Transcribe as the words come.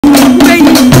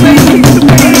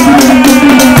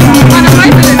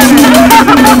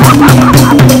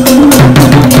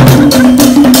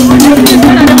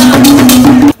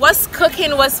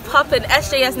cracking, what's poppin',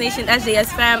 SJS Nation, SJS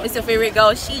fam? It's your favorite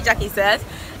girl, Shejackiesays.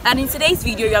 And in today's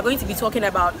video, we are going to be talking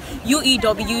about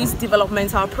UEW's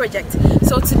developmental project.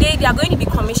 So today, they are going to be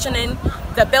commissioning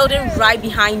the building right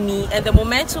behind me and the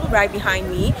momentum right behind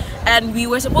me. And we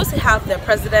were supposed to have the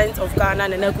president of Ghana,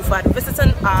 Akuffo Addo,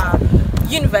 visiting our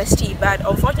university, but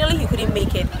unfortunately, he couldn't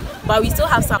make it. But we still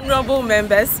have some honorable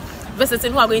members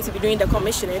visiting who are going to be doing the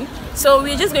commissioning. So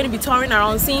we're just going to be touring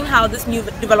around, seeing how these new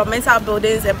developmental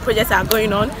buildings and projects are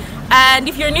going on. And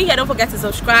if you're new here, don't forget to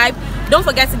subscribe. Don't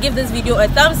forget to give this video a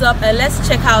thumbs up, and let's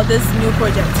check out this new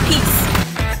project. Peace.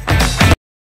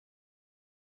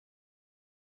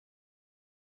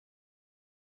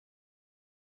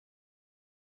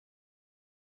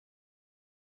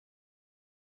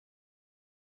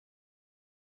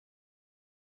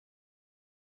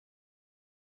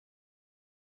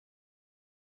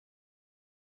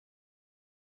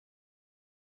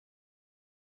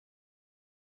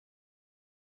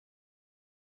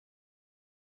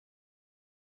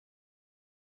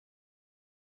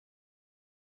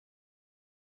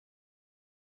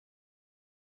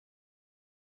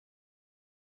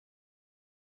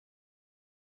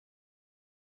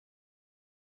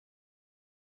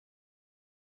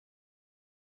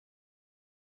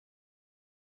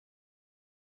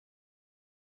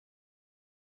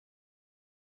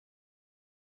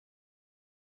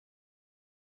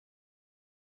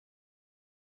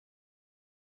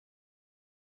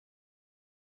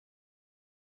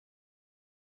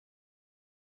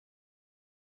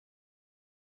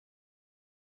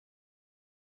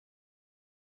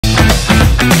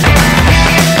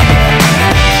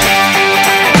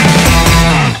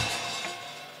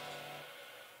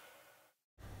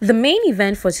 The main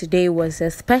event for today was a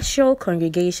special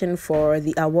congregation for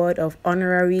the award of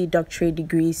honorary doctorate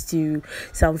degrees to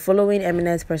some following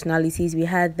eminent personalities. We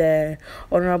had the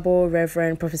Honorable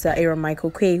Reverend Professor Aaron Michael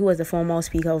Quay, who was the former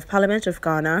Speaker of Parliament of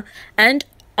Ghana, and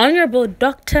Honorable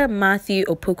Dr. Matthew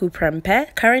Opoku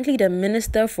Prempeh, currently the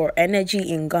Minister for Energy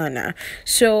in Ghana.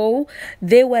 So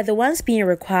they were the ones being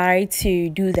required to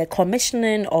do the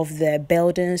commissioning of the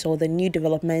buildings or the new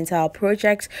developmental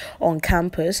projects on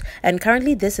campus. And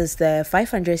currently this is the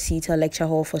 500-seater lecture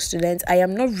hall for students. I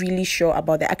am not really sure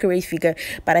about the accurate figure,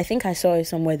 but I think I saw it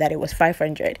somewhere that it was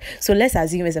 500. So let's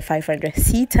assume it's a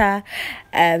 500-seater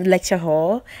lecture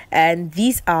hall. And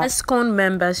these are ESCON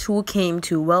members who came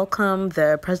to welcome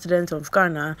the President of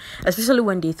Ghana, especially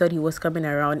when they thought he was coming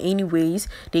around. Anyways,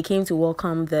 they came to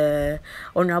welcome the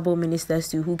honorable ministers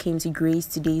too, who came to grace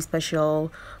today's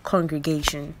special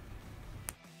congregation.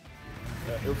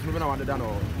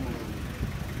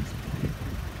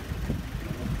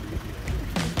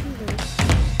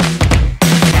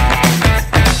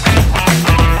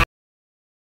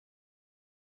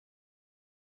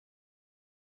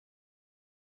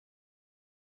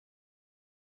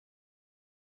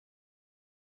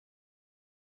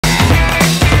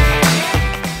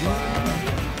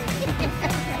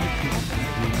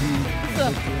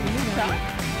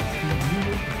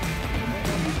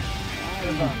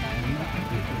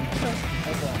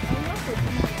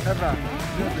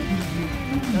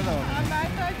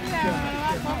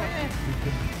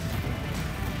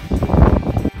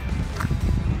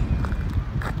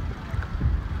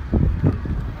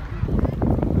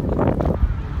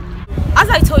 As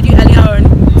I told you earlier on,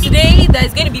 today there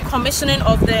is going to be commissioning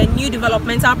of the new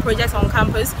developmental projects on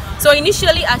campus. So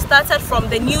initially I started from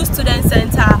the new student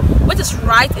center, which is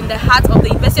right in the heart of the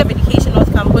University of Education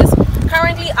North Campus.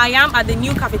 Currently I am at the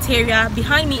new cafeteria.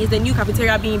 Behind me is the new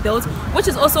cafeteria being built, which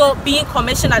is also being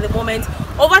commissioned at the moment.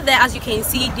 Over there, as you can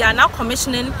see, they are now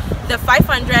commissioning the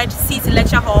 500-seat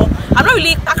lecture hall. I'm not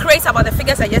really accurate about the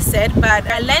figures I just said, but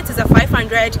the length is a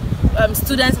 500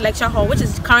 students lecture hall, which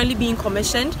is currently being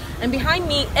commissioned. And behind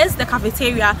me is the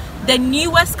cafeteria, the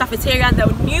newest cafeteria, the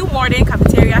new modern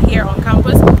cafeteria here on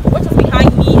campus, which is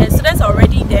behind me, and students are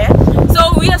already there.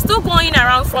 So we are still going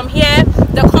around. From here,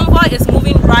 the convoy is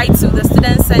moving right to the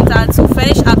student center to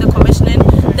finish up the commissioning,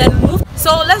 then move.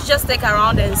 So let's just take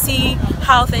around and see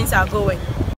how things are going.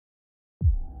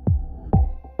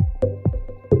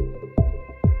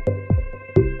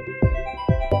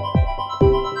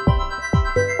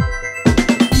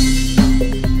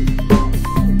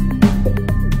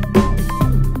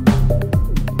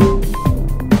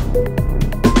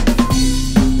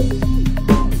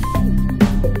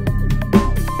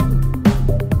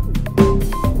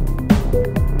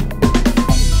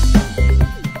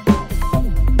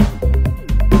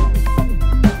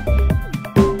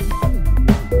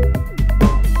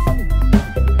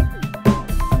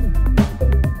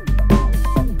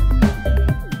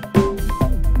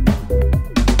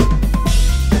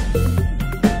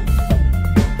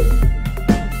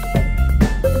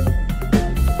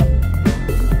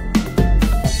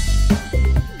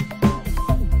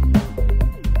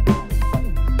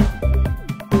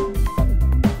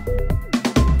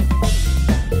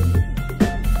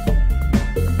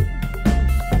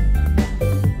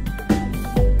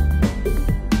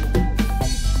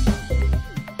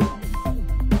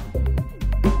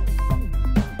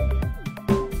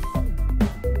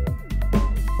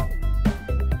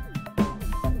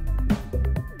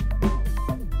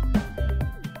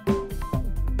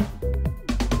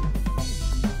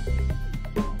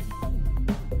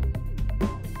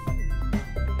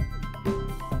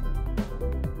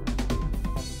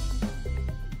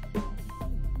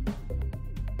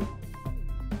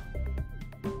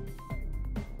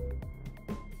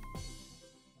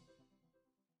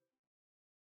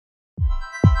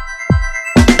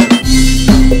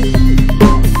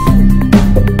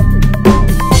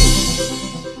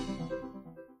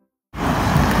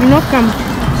 Come.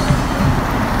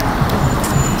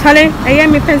 Charlie, I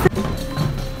am a pencil.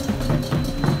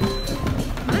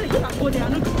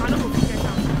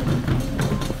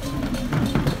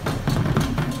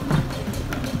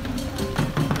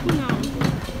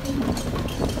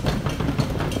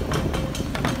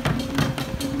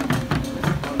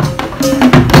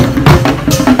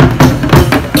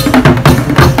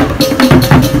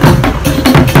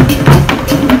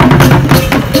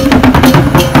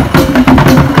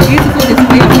 Beautiful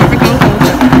display of African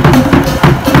culture.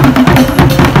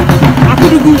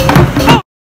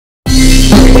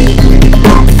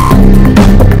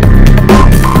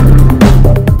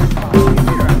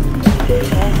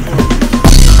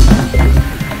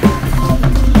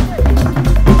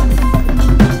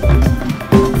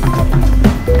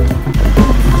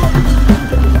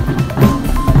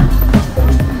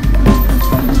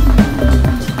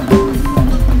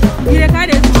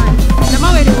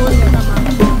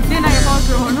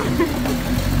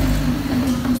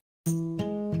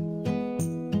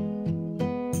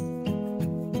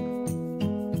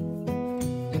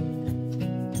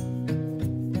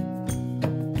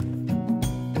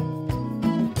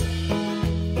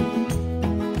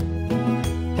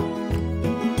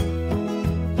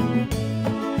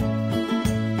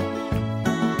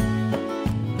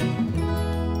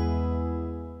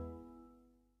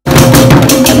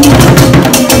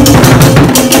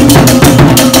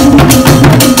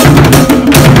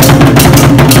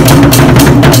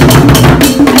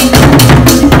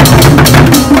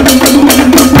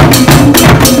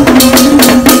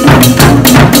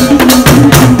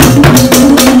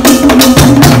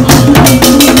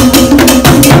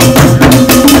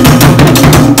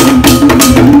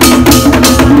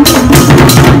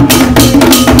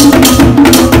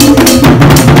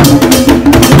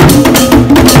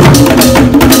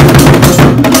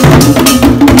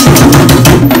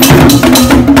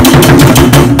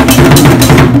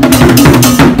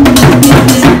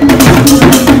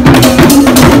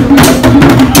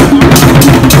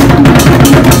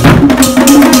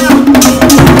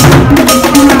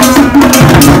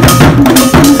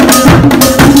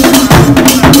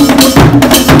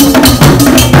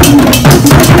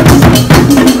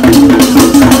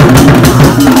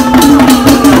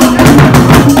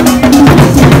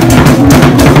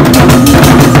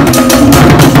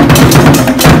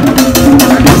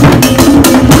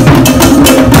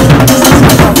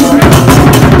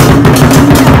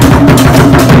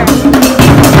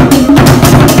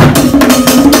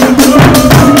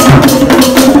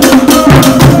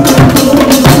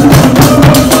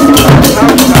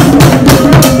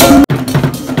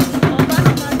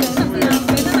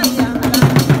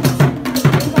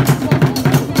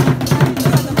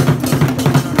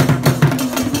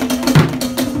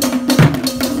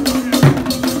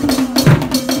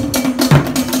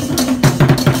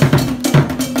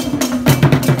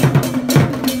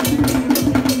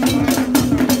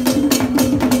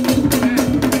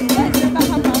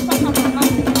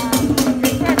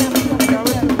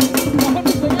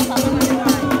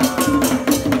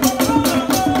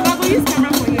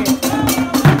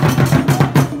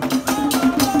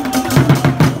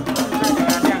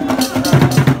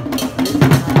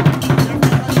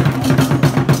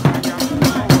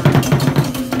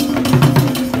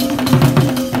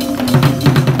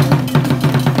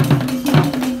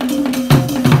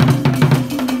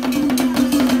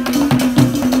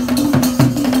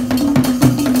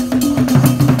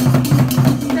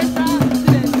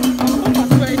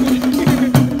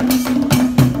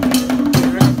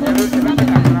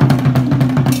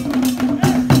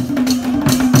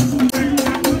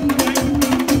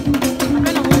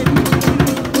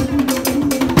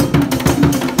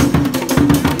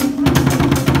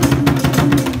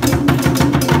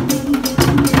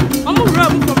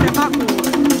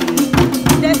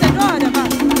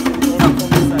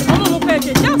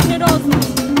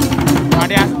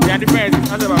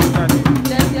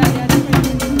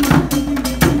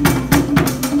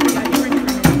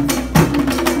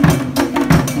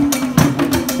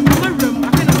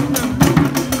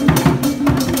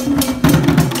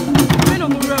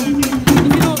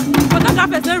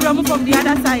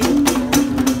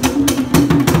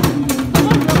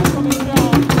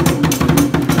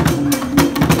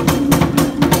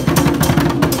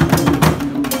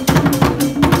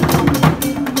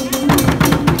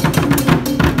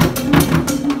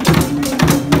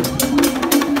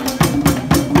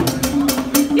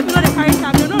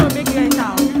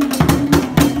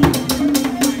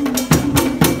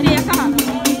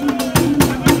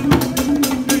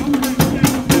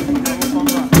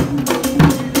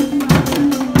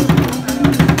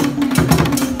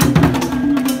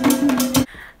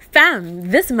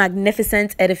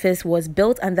 magnificent edifice was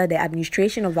built under the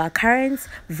administration of our current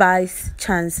Vice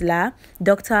Chancellor,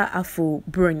 Dr. Akuffo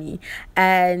Addo.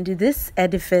 And this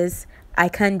edifice, I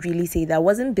can't really say that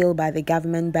wasn't built by the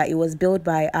government, but it was built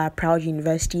by our proud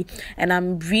university. And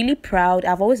I'm really proud.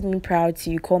 I've always been proud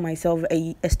to call myself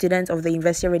a student of the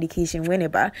University of Education,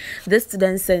 winneba. This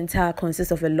student center consists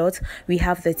of a lot. We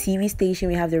have the TV station,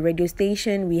 we have the radio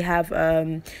station, we have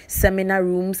seminar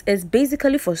rooms. It's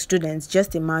basically for students,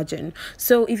 just imagine.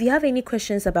 So if you have any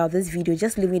questions about this video,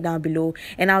 just leave it down below,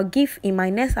 and I'll give, in my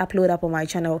next upload up on my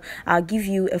channel, I'll give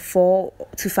you a 4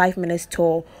 to 5 minutes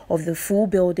tour of the full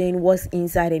building, what's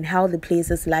inside and how the place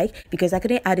is like, because I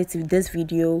couldn't add it to this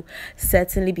video,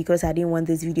 certainly because I didn't want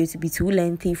this video to be too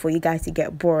lengthy for you guys to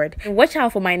get bored. Watch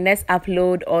out for my next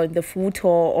upload on the full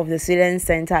tour of the student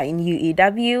center in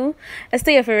UAW.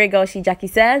 Stay your favorite girl,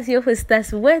 Shejackiesays, your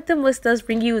hostess with the musters,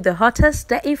 bring you the hottest,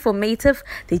 the informative,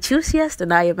 the juiciest,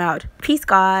 and I am out. Peace,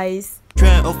 guys.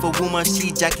 Strength of a woman,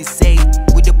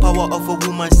 Shejackiesays. With the power of a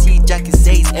woman,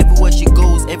 Shejackiesays. Everywhere she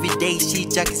goes, every day,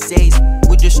 Shejackiesays.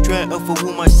 With the strength of a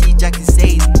woman,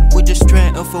 Shejackiesays. With the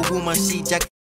strength of a woman, Shejackiesays.